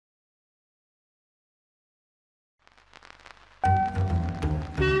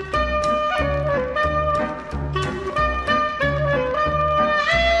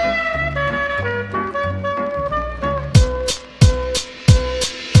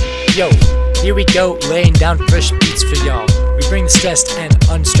Yo, here we go, laying down fresh beats for y'all. We bring the stressed and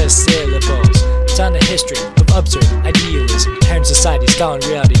unstressed syllables. It's on the history of absurd idealism, tearing society, stalling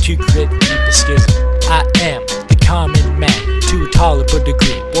reality to create the deepest schism. I am the common man to a tolerable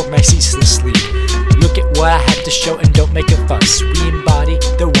degree, borne ceaselessly. Look at what I have to show and don't make a fuss. We embody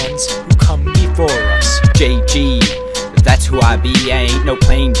the ones who come before us. JG, that's who I be, I ain't no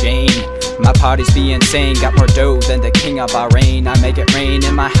plain Jane. My parties be insane, got more dough than the king of Bahrain. I make it rain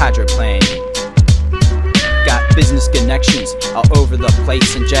in my hydroplane. Got business connections all over the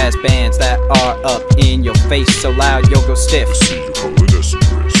place, and jazz bands that are up in your face, so loud you'll go stiff.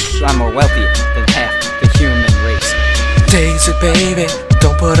 Acetylcholinesterace. I'm more wealthy than half the human race. Daisy baby,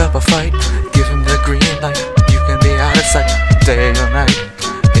 don't put up a fight. Give him the green light, you can be out of sight. Day or night,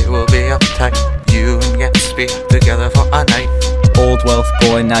 it will be uptight. You and Gatsby together for a night. Old wealth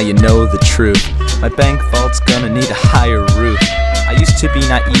boy, now you know the truth. My bank vault's gonna need a higher roof. I used to be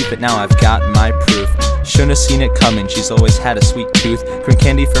naive, but now I've got my proof. Shouldn't have seen it coming, she's always had a sweet tooth. Green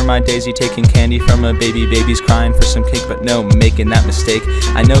candy for my Daisy, taking candy from a baby. Baby's crying for some cake, but no, making that mistake.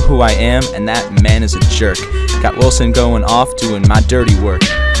 I know who I am, and that man is a jerk. Got Wilson going off, doing my dirty work.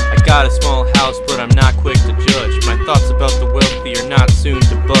 I got a small house, but I'm not quick to judge. My thoughts about the wealthy are not soon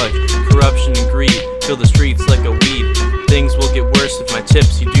to budge. Corruption and greed fill the streets like a weed. Things will get worse if my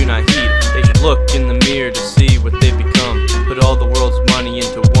tips you do not heed. They should look in the mirror to see what they've become. Put all the world's money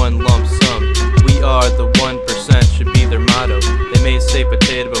into one lump sum. We are the 1% should be their motto. They may say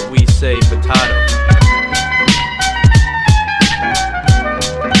potato, but we say potato.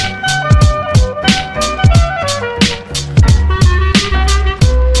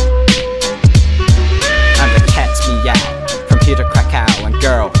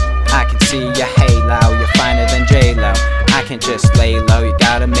 Your halo, you're finer than J-Lo. I can't just lay low, you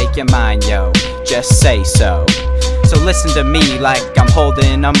gotta make your mind, yo. Just say so. So listen to me like I'm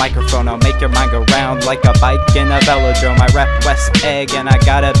holding a microphone. I'll make your mind go round like a bike in a velodrome. I rap West Egg and I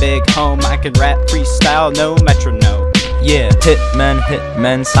got a big home. I can rap freestyle, no metronome. Yeah,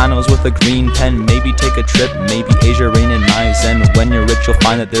 hitmen, signals with a green pen. Maybe take a trip, maybe Asia rain in my zen. When you're rich you'll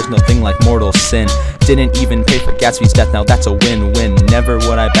find that there's no thing like mortal sin. Didn't even pay for Gatsby's death, now that's a win-win. Never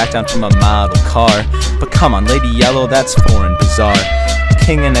would I back down from a model car. But come on, Lady Yellow, that's foreign bizarre.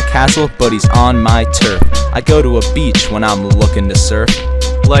 King in a castle, but he's on my turf. I go to a beach when I'm looking to surf.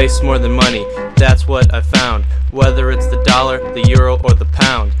 Life's more than money, that's what I found. Whether it's the dollar, the euro, or the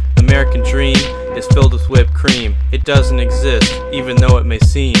pound. The American dream is filled with whipped cream. It doesn't exist, even though it may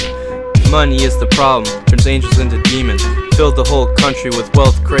seem. Money is the problem, turns angels into demons. Filled the whole country with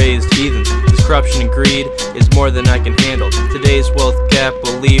wealth-crazed heathens. This corruption and greed is more than I can handle. Today's wealth gap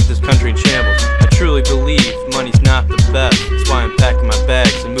will leave this country in shambles. I truly believe money's not the best. That's why I'm packing my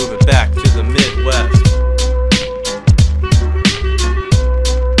bags and moving back to the Midwest.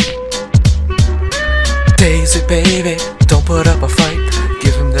 Daisy baby, don't put up a fight.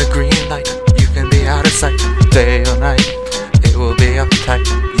 Give him the green light, you can be out of sight. Day or night, it will be uptight.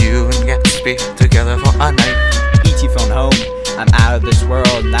 You and Gatsby together for a night. ET phone home, I'm out of this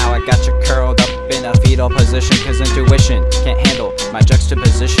world. Now I got you curled up in a fetal position. Cause intuition can't handle my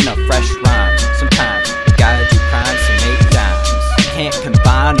juxtaposition of fresh rhyme. Sometimes you gotta do crimes to make dimes. Can't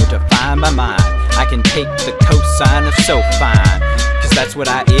combine or define my mind. I can take the cosine of so fine. That's what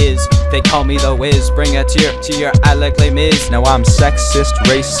I is, they call me the Wiz. Bring a tear to your eye like Les Mis. Now I'm sexist,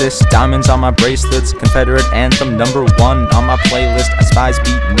 racist, diamonds on my bracelets, Confederate anthem #1 on my playlist. I spies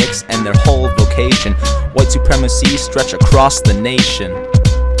beatniks and their whole vocation. White supremacy stretch across the nation.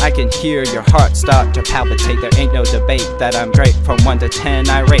 I can hear your heart start to palpitate. There ain't no debate that I'm great. From 1 to 10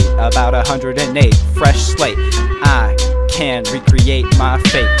 I rate about 108. Fresh slate, I can recreate my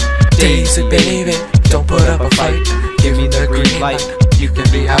fate. Daisy baby, don't put up a fight. Give me the green light, you can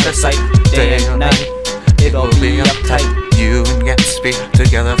be out of sight. Day or night, it'll be uptight. You and Gatsby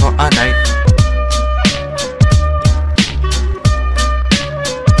together for a night.